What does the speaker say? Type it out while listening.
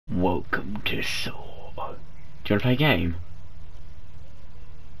Welcome to Saw. Do you want to play a game?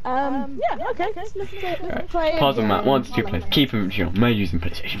 Yeah, okay. Let's play Puzzle map, 1 to 2 players. Keep them chill. May using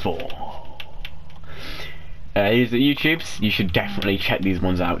PlayStation 4. These are YouTubes. You should definitely check these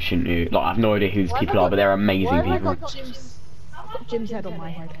ones out, shouldn't you? Like, I have no idea who these people are, but they're amazing people. I've got Jim's head on my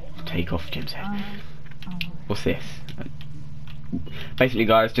head. Take off Jim's head. What's this? Basically,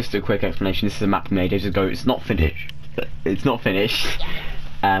 guys, just a quick explanation. This is a map we made ages ago. It's not finished. It's not finished.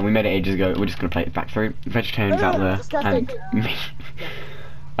 And we made it ages ago. We're just gonna play it back through. Vegetarians out there.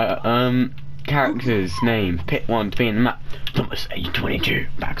 And characters, name, pick one to be in the map. Thomas, age 22.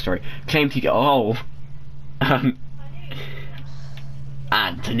 Backstory. Claim to get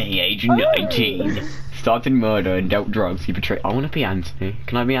Anthony, age 19. Started murder and dealt drugs. He betrayed. I want to be Anthony.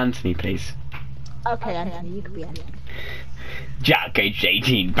 Can I be Anthony, please? Okay, Anthony, you can be Anthony. Jack, age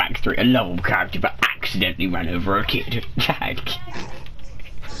 18. Backstory. A lovable character, but accidentally ran over a kid. Jack.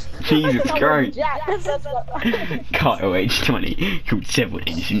 Jesus Christ. Kyle, age 20. Killed several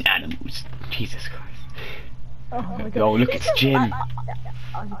innocent animals. Jesus Christ. Oh my God. Oh, look, it's Jim.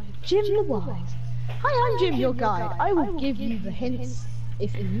 Jim the Wise. Hi, I'm Jim, your guide. I will give you the hints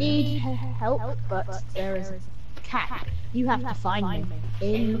if you need help, but there is a cat. You have to find me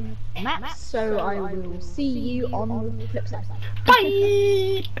in maps, so I will see you on the flip side.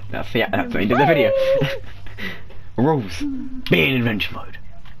 Bye! That's the end of the video. Rules. Be in adventure mode.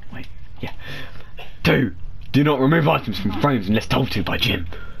 Wait, yeah. 2. Do not remove items from frames unless told to by Jim.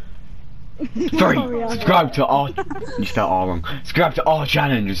 3. Subscribe to our... You spelled R wrong. Subscribe to our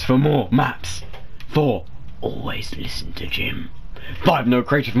challenges for more maps. 4. Always listen to Jim. 5. No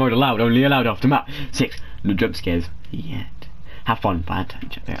creative mode allowed. Only allowed after map. 6. No jump scares yet. Have fun. Bad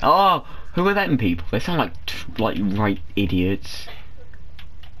time. Oh, who are them people? They sound like right idiots.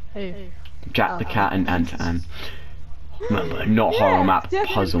 Who? Jack the Cat and Anton. Remember, not horror map,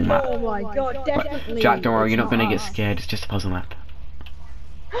 puzzle map. Oh my God, definitely. Right, Jack, don't worry, you're not gonna get scared. It's just a puzzle map.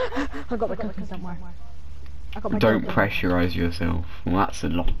 I got my cookies somewhere. Don't pressurize yourself. Well, that's a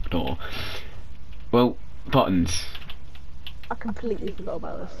locked door. Well, buttons. I completely forgot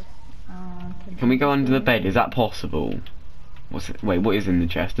about this. Can we go under the bed? Is that possible? What's it? Wait, what is in the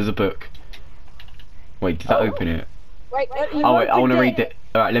chest? There's a book. Wait, does that open it? Wait, oh wait, I want to read it.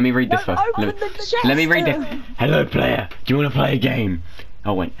 Alright, let me read this first. Let me read this. Hello player, do you want to play a game?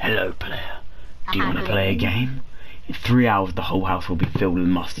 Oh wait, hello player, do you want to play a game? In 3 hours the whole house will be filled with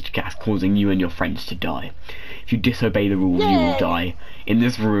mustard gas, causing you and your friends to die. If you disobey the rules, you will die. In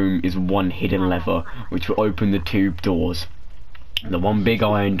this room is one hidden lever, which will open the 2 doors. The one big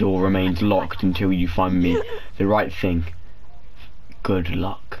iron door remains locked until you find me the right thing. Good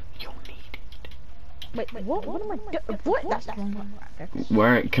luck. You'll need it. Wait, what am I doing? What? That's the wrong one.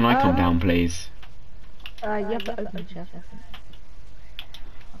 Where can I come down, please? You have to open the chest.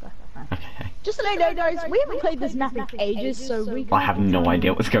 Okay. Just to let you know, guys, we haven't played this map in ages, so we. I have no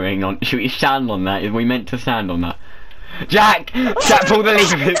idea what's going on. Should we stand on that? Is we meant to stand on that? Jack! Jack, pull the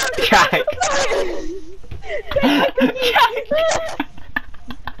lever! Jack! Jack!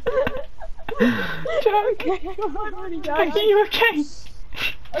 Jack! Are you okay?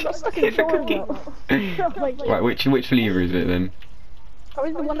 I got stuck in the cookie. Right, which lever is it then?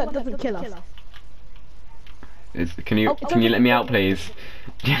 Probably the one that doesn't kill us. Can you let me out, please?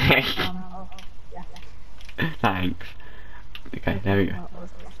 Thanks. Okay, there we go.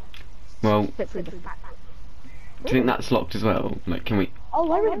 Well, do you think that's locked as well? Like, can we?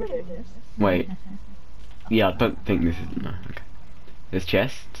 Oh, I remember doing this. Wait. Yeah, I don't think this is. No. Okay. There's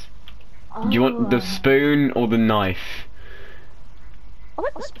chests. Do you want the spoon or the knife? I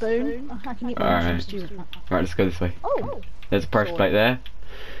like the spoon. I can eat Alright, let's go this way. Oh. There's a pressure plate there.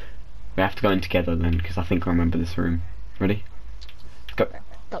 We have to go in together then, because I think I remember this room. Ready? Let's go.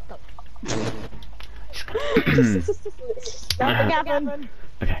 Nothing happened.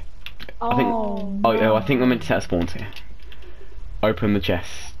 Okay. I think we're meant to set a spawn here. Open the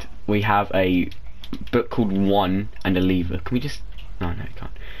chest. We have a book called 1 and a lever. Can we just... No, we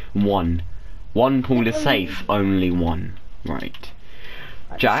can't. 1. 1 pool is safe, only 1. Right.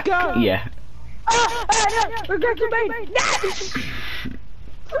 Jack? Yeah. We're going to main.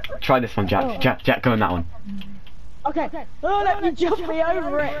 Try this one, Jack. Jack, go on that one. Okay. Oh, let me jump me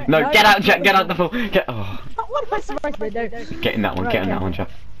over it. No, get out, Jack. Get out the pool. Get. Oh. What am I supposed to do? Get in that one. Get in that one, Jack.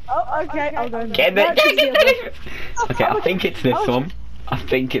 Oh, okay. I'll go in there. Get in there. Get. Okay, I think it's this one. I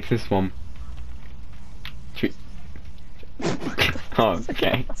think it's this one. Oh,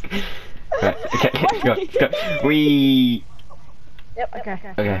 okay. Right, okay, let's go. We. Yep. Okay.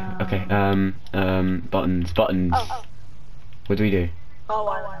 Okay. Buttons. What do we do? Oh,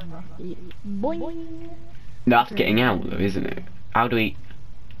 I remember. Boing. No, that's getting out though, isn't it? How do we...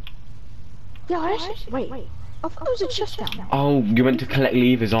 Yeah, I actually, wait. I thought there was a chest down there. Oh, you're meant to collect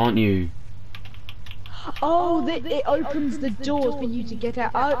levers, aren't you? Oh, it opens the doors for you to get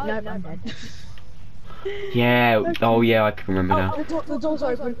out. Oh, no, I'm dead. Yeah. Oh, yeah. I can remember now. The door's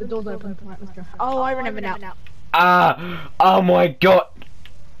open. The door's open. Right, let's go. Oh, I remember now. Ah! Oh my god!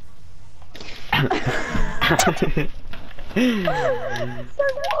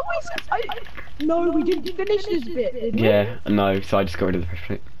 No, we didn't finish this bit, did we? Yeah, no, so I just got rid of the fresh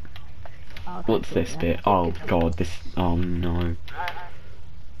bit. Okay, What's cool, this yeah. bit? Oh god, this. Oh no.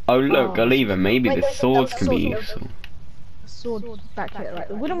 Oh look, a lever. Maybe Wait, the that swords was can be sword. useful. Sword back here, right?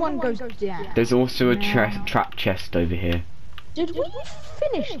 The wooden one goes down. There's also a Now- trap chest over here. Did we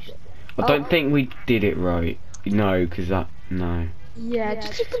finish it? I don't think we did it right. No, because that. No. Yeah,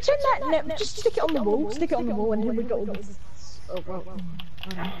 just pretend that. No, just stick it on the wall. Stick it on the wall, and then we got all this. Oh well.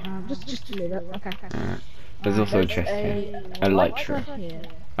 Just leave it. Okay. There's also a chest here. A light tree. Here.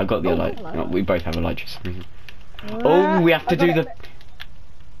 I got the Oh, light. hello. Oh, we both have a light for some reason. Oh, we have to do the.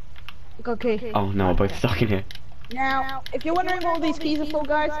 Okay. Oh no, we're both stuck in here. Now, if you're wondering what all these keys are for,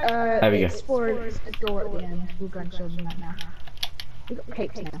 guys, There we go. it's for a door at the end. We'll go and show them that now. We got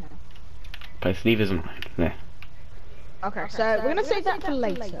capes now. Place levers on there. Okay, so we're gonna save that for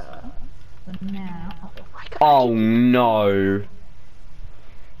later. For now. Oh no!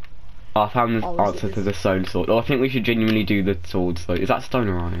 I found the Oh, answer to the stone sword. Oh, I think we should genuinely do the swords though. Is that stone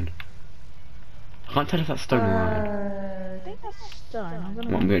or iron? I can't tell if that's stone or iron. I think that's stone. Well,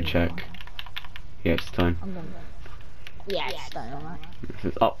 I'm gonna check. Yeah, it's stone. Yeah, it's stone,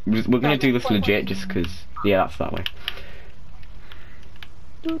 alright. Oh, we're gonna do this legit just because. Yeah, that's that way.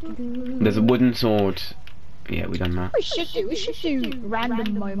 There's a wooden sword. Yeah, we done that. We should do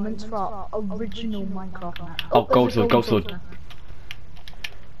random moments for our original Minecraft map. Oh, gold there's a sword, gold sword.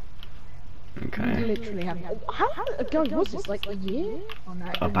 We Okay. literally have. How ago was this? Like a year? Oh, no,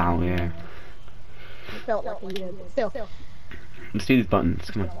 About, yeah. It felt like a year, but still. Let's do these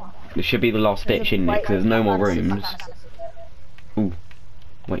buttons, come on. This should be the last bit, shouldn't it? Because there's no more rooms. Ooh.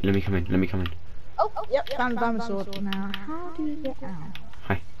 Wait, let me come in, let me come in. Oh, yep, found a diamond sword. Now, how do you get out?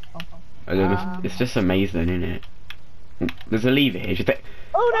 Hi. It's just amazing, isn't it? There's a lever here, just take.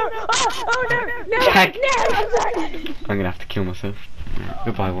 Oh no! Oh no! No! Jack. No! I'm sorry! I'm gonna have to kill myself.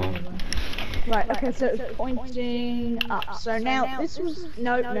 Goodbye, world. Right, okay, so it's pointing up. So now, this was.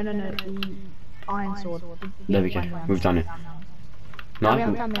 No, the iron sword. There we go, we've done it. No, No, we I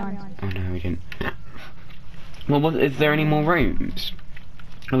haven't thought- found the iron sword. Oh no, we didn't. Well, is there any more rooms?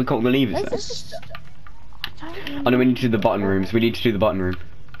 Have we got the levers there? Oh no, we need to do the button rooms. We need to do the button room.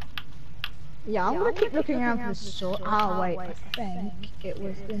 Yeah, I'm gonna keep looking around for the sword. Oh wait, I think it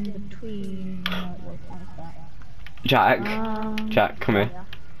was in between. No, it wasn't like that. Jack, Jack, come here.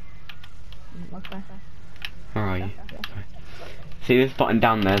 Okay. Where are you? See this button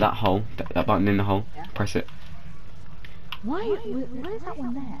down there, that hole, that button in the hole? Yeah. Press it. Why is that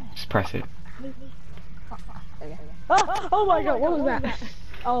one there? Just press it. Oh my god, what was that?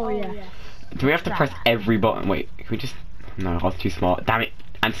 Oh yeah. Do we have to press every button? Wait, can we just... No, I was too smart. Damn it!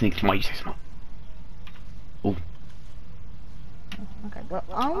 Anthony, why are you so smart? Oh. Okay, well,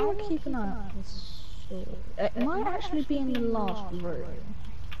 I'm gonna keep an eye on this sword. It might actually be in the last room.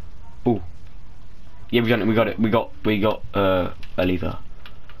 Oh. Yeah, we done it. We got it. We got a lever.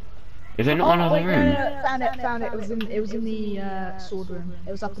 Is there not another wait, room? no, found it. It was in the sword room.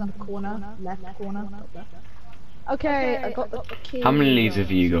 It was up in the corner, left corner. Top left. Okay, I got the key. How many levers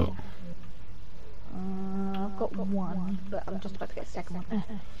have you got? I've got one, but I'm just about to get a second one.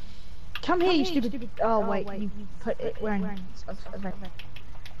 Come here, you stupid. Oh wait, you put it where? I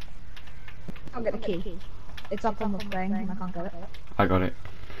can't get the key. It's up on the thing, and I can't get it. I got it.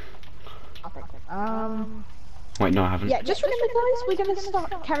 Wait, no, I haven't. Yeah, just remember, guys, we're gonna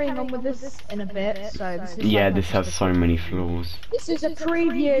start carrying on with this in a bit. So this is Yeah, like this has so many flaws. This is a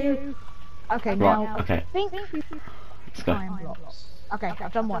preview. Okay, now Right, okay. I think Let's go. time blocks. Okay,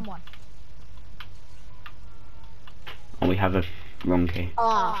 I've done one. Oh, we have a wrong key.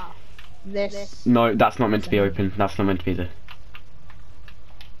 Ah, this. No, that's not meant to be open. That's not meant to be the...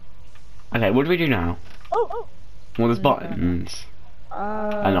 Okay, what do we do now? Oh. Well, there's buttons.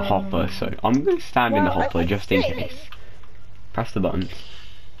 And a hopper, so I'm going to stand in the well, I hopper just in think- case. Press the buttons.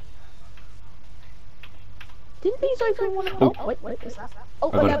 Didn't these open one? Oh. Oh, wait, what's that? Oh,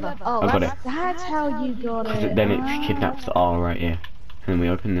 I got it. whatever. Oh, I got that's how you got it. Then it kidnaps the R right here. And then we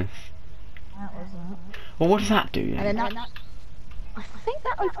open this. That was that. Well, what does that do And then? then that. I think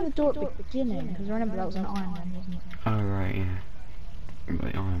that opened the door at the beginning, because remember that was an iron one, wasn't it? Oh, right, yeah.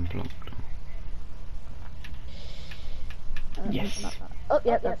 The iron block. Yes. Oh,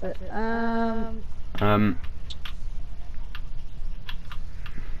 yeah, that's it.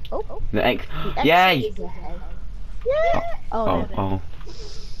 Oh. The X. The X Yay! is ahead. Yeah. Oh, oh.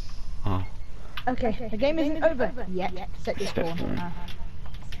 Oh. Okay, the game isn't over yet. Set your spawn.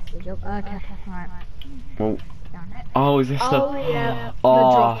 Good job. Okay, alright. Well. Oh, is this the? Oh yeah. Oh, The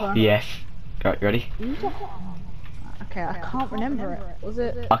dropper. yes. Right, ready? Okay, I can't remember it. Was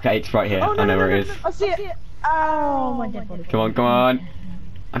it? Okay, it's right here. Oh, no, I know no, where no, it is. no, I see it. Oh, my dead body. Come on, come on.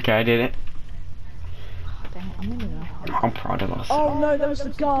 Okay, I did it. Oh, dang it, I'm in there. I'm proud of us. Oh no, there was the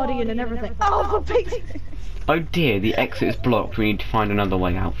guardian and everything. Oh, for pigs. Oh dear, the exit is blocked. We need to find another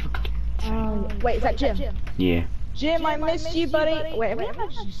way out. Oh, wait, is that Jim? Yeah. Jim, I missed you, buddy. Wait, we haven't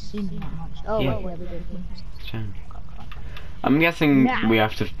actually seen him that much. Oh, Yeah. wait, we did. Shame. I'm guessing Now. we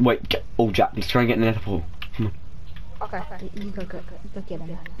have to wait. Oh, Jack, let's try and get in the nether portal. Come on. Okay, you go get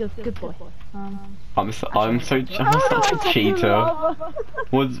him. Good boy. I'm such a cheater. Lava.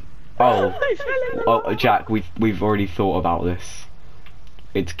 Was oh, Jack, we've already thought about this.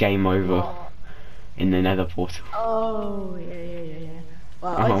 It's game over in the nether portal. Oh, yeah.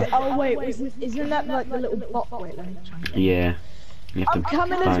 Well, Oh. wait, isn't that like the little block? Wait, let me try and get it. Yeah. You have I'm to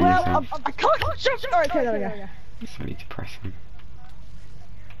coming as find well. yourself. I can't jump. Alright, okay, there we go. So I need to press him.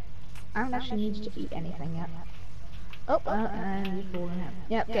 I don't actually need to eat anything yet. Oh, and you've fallen out.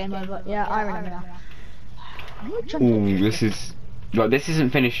 Yep, game over. Yeah, I remember now. Ooh, this is. Like, this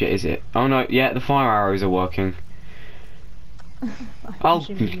isn't finished yet, is it? Oh no, yeah, the fire arrows are working. Oh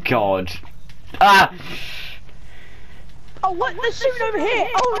god. Ah! Oh, what? They're shooting over here!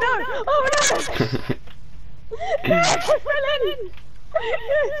 Oh no! Oh no!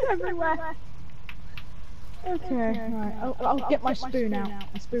 It's everywhere. Okay, right. I'll get my spoon out.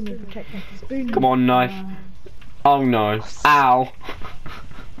 My spoon will protect me. Spoon. Come on, knife. Oh no. Ow.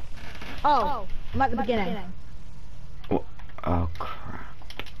 Oh, I'm at the beginning. Oh crap.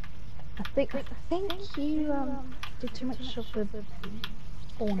 I think you did too much of the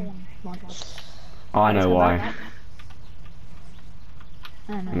spawn. I know why.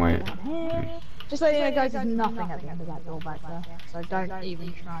 Wait. Just so you know, guys, there's nothing at the end of that door back there, so don't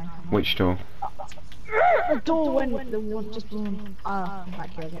even try. Which door? The door when the one just I'm back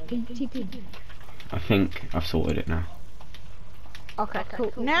here again. TP. I think I've sorted it now. Okay,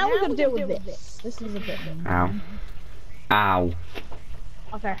 cool. Now we're gonna deal with this. This is a bit. Ow. Ow.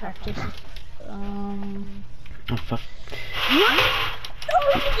 Okay, just Oh, for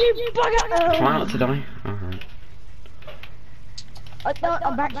Oh, you bugger! try not to die. Alright. No,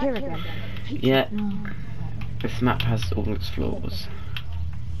 I'm back here again. Yeah. This map has all its flaws.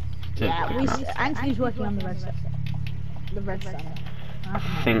 Yeah, Anthony's working on the red set. The red set. I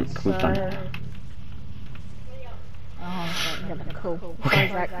think we've done it. Oh, okay, cool.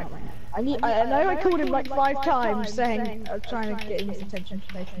 Okay. I know I called him like 5 times saying I was trying to get his attention.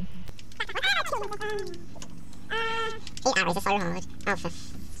 8 hours is so hard. Oh, for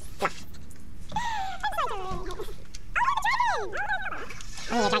fluff.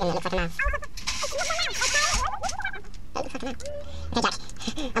 Oh, you're dragging it, looks like a mouse. It looks like a mouse. Okay, Jack.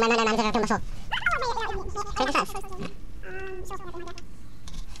 Oh, no, I'm never done before. Try it first.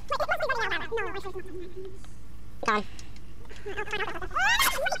 Gone.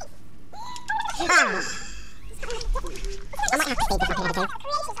 Ah. I might have to speed this fucking editing.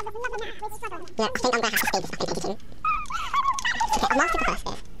 Yeah, I think I'm gonna have to speed this fucking editing. Okay, I've mastered the first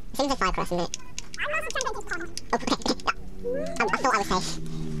bit. As soon as I fire across, isn't it? Oh, okay, yeah. I thought I was safe.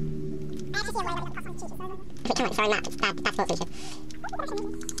 If it can't throw a map, that's not feature.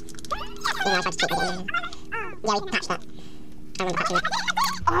 You know, I tried to cheat with it. Yeah, we patched that. I remember patching it.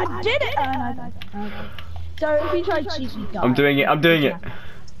 I did it! So if you try to cheat, you die. I'm doing it.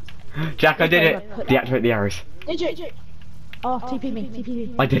 Jack, I did it. Deactivate the arrows. Did you? Oh, TP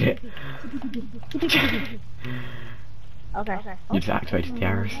me. I did it. Okay. You just activated the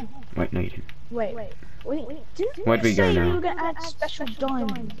arrows. Wait, no you didn't. Wait. Didn't Where'd we go say now? you were gonna add special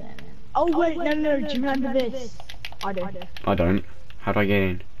diamonds in? Oh wait, no, do you remember this? I do. I don't. How do I get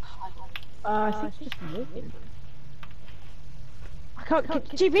in? I think it's just walking. I can't get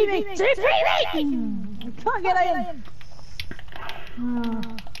TP me! I can't get in!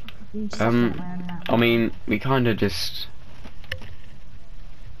 I mean, we kinda just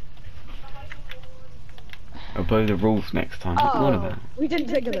obey the rules next time. What about? We didn't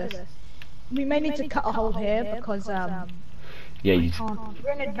think of this. We may need to cut a hole here because Yeah, you.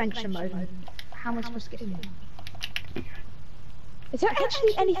 we're in adventure mode. How am I supposed to get in there? Is there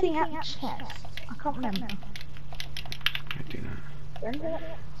actually anything at the chest? I can't remember. Can't do that. Is there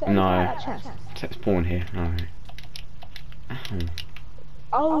anything No. at that chest? Let's spawn here. No. Ow.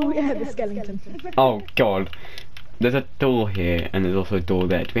 Oh yeah, the skeleton. Oh god. There's a door here and there's also a door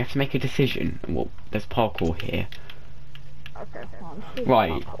there. Do we have to make a decision? Well, there's parkour here. Okay.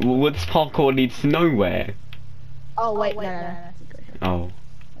 Right. Well, this parkour leads to nowhere. Oh wait, no. Oh.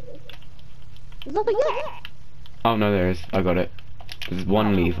 There's nothing yet. Oh no, there is. I got it. There's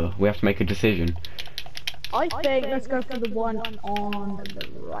one lever. We have to make a decision. I think let's go for the one on the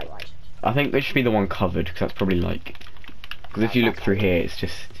right. I think this should be the one covered, because that's probably like... Because if you look through here, it's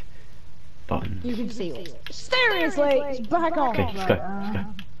just... buttons. You can see it. Seriously, it's back on. Okay, let's go. Let's go.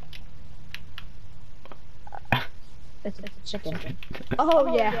 It's a chicken.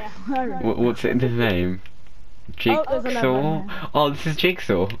 Oh yeah. What's it in his name? Jigsaw? Oh, this is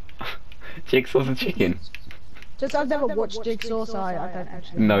Jigsaw. Jigsaw's a chicken. Just I've never watched Jigsaw, so I don't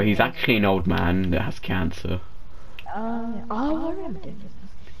actually. No, he's actually an old man that has cancer. Yeah. Oh, I remember doing this.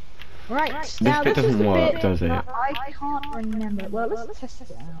 Right. This Now bit this is doesn't the work, bit does it? that I can't remember. Well, let's test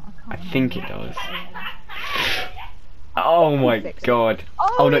it out. I think it does. Oh my god.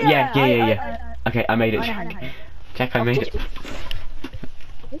 Oh no, yeah. Okay, I made it. Jack, I made it.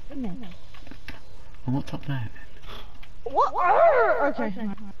 What's up there? What? Okay.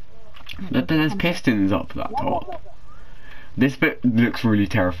 There's pistons up that top. This bit looks really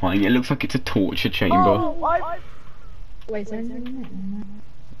terrifying. It looks like it's a torture chamber. Wait, so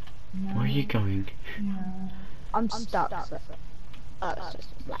Where are you going? I'm stuck. So. Oh, it's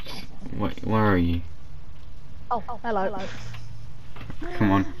just black. Wait, where are you? Oh, hello.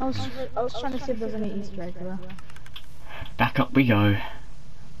 Come on. I was trying to see if there's any Easter egg there. Back up we go.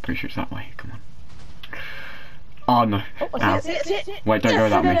 Pretty sure it's that way. Come on. Oh no. Ow. See it. Wait, don't go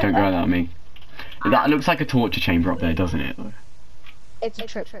that way. Don't go that way. That looks like a torture chamber up there, doesn't it? It's a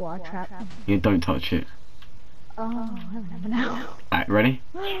tripwire trap. Yeah, don't touch it. Oh, I remember now. Alright, ready?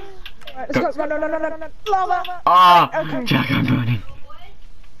 Right, let's go. No. Lava! Ah! Okay. Jack, I'm burning.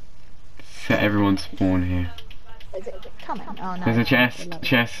 Set everyone spawn here. Is it coming? Oh no. There's a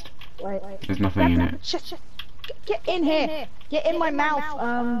chest. Wait. There's nothing in it. Chest. Get in here. Get in my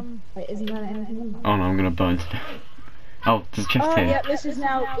mouth. Wait, isn't there anything in there? Oh no, I'm gonna burn. Oh, there's a chest here. Yeah, this is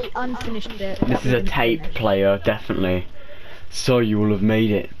now the unfinished bit. This is a tape player, definitely. So you will have made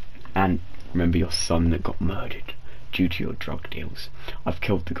it. And remember your son that got murdered due to your drug deals. I've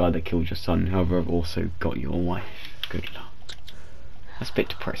killed the guy that killed your son, however I've also got your wife. Good luck. That's a bit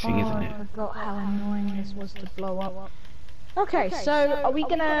depressing, isn't it? I forgot how annoying this was to blow up. Okay, so are we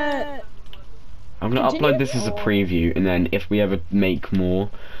gonna... I'm gonna upload this as a preview, and then if we ever make more,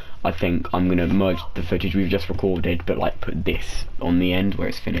 I think I'm gonna merge the footage we've just recorded, but like put this on the end where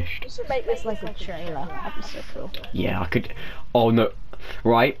it's finished. We should make this like a trailer. That'd be so cool. Yeah, I could... Oh no.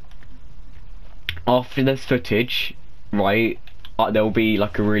 Right. After this footage, right, there'll be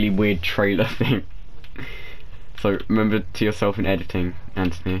like a really weird trailer thing. So remember to yourself in editing,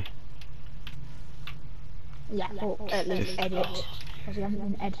 Anthony. Yeah, or at least edit. Because we haven't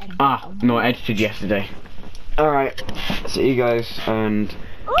been editing. Ah, no, I edited yesterday. Alright, see you guys, and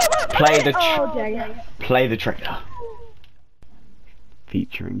play the trailer.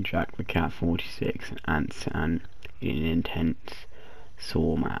 Featuring JackTheCat46 and Ansan in an intense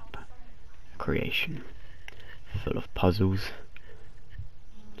saw map creation. Full of puzzles,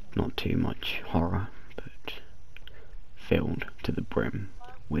 not too much horror, but filled to the brim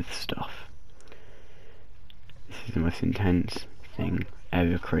with stuff. This is the most intense thing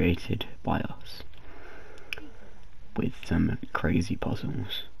ever created by us, with some crazy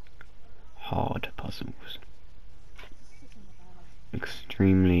puzzles, hard puzzles,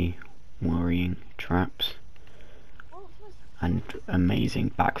 extremely worrying traps, and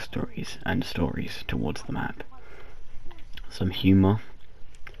amazing backstories and stories towards the map. Some humour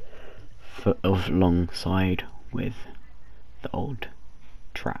alongside with the old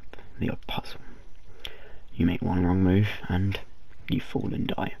trap, the old puzzle. You make one wrong move and you fall and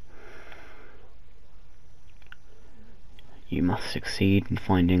die. You must succeed in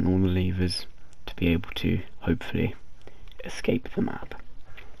finding all the levers to be able to, hopefully, escape the map.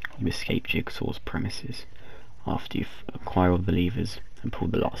 You escape Jigsaw's premises after you acquire all the levers and pull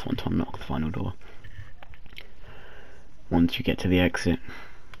the last one to unlock the final door. Once you get to the exit,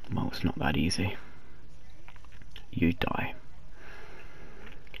 well, it's not that easy. You die.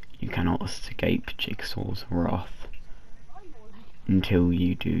 You cannot escape Jigsaw's wrath until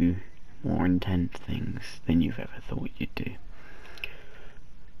you do more intense things than you've ever thought you'd do.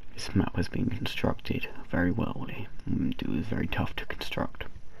 This map has been constructed very well, and it was very tough to construct.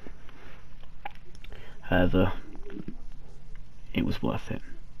 However, it was worth it.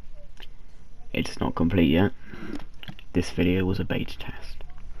 It's not complete yet. This video was a beta test.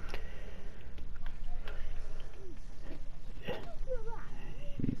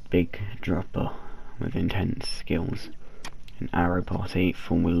 Big dropper with intense skills. An arrow party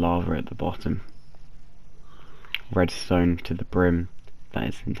full with lava at the bottom. redstone to the brim. That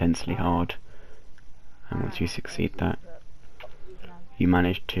is intensely hard. And once you succeed that, you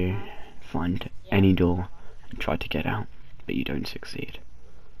manage to find any door and try to get out, but you don't succeed.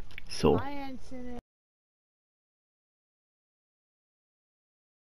 So,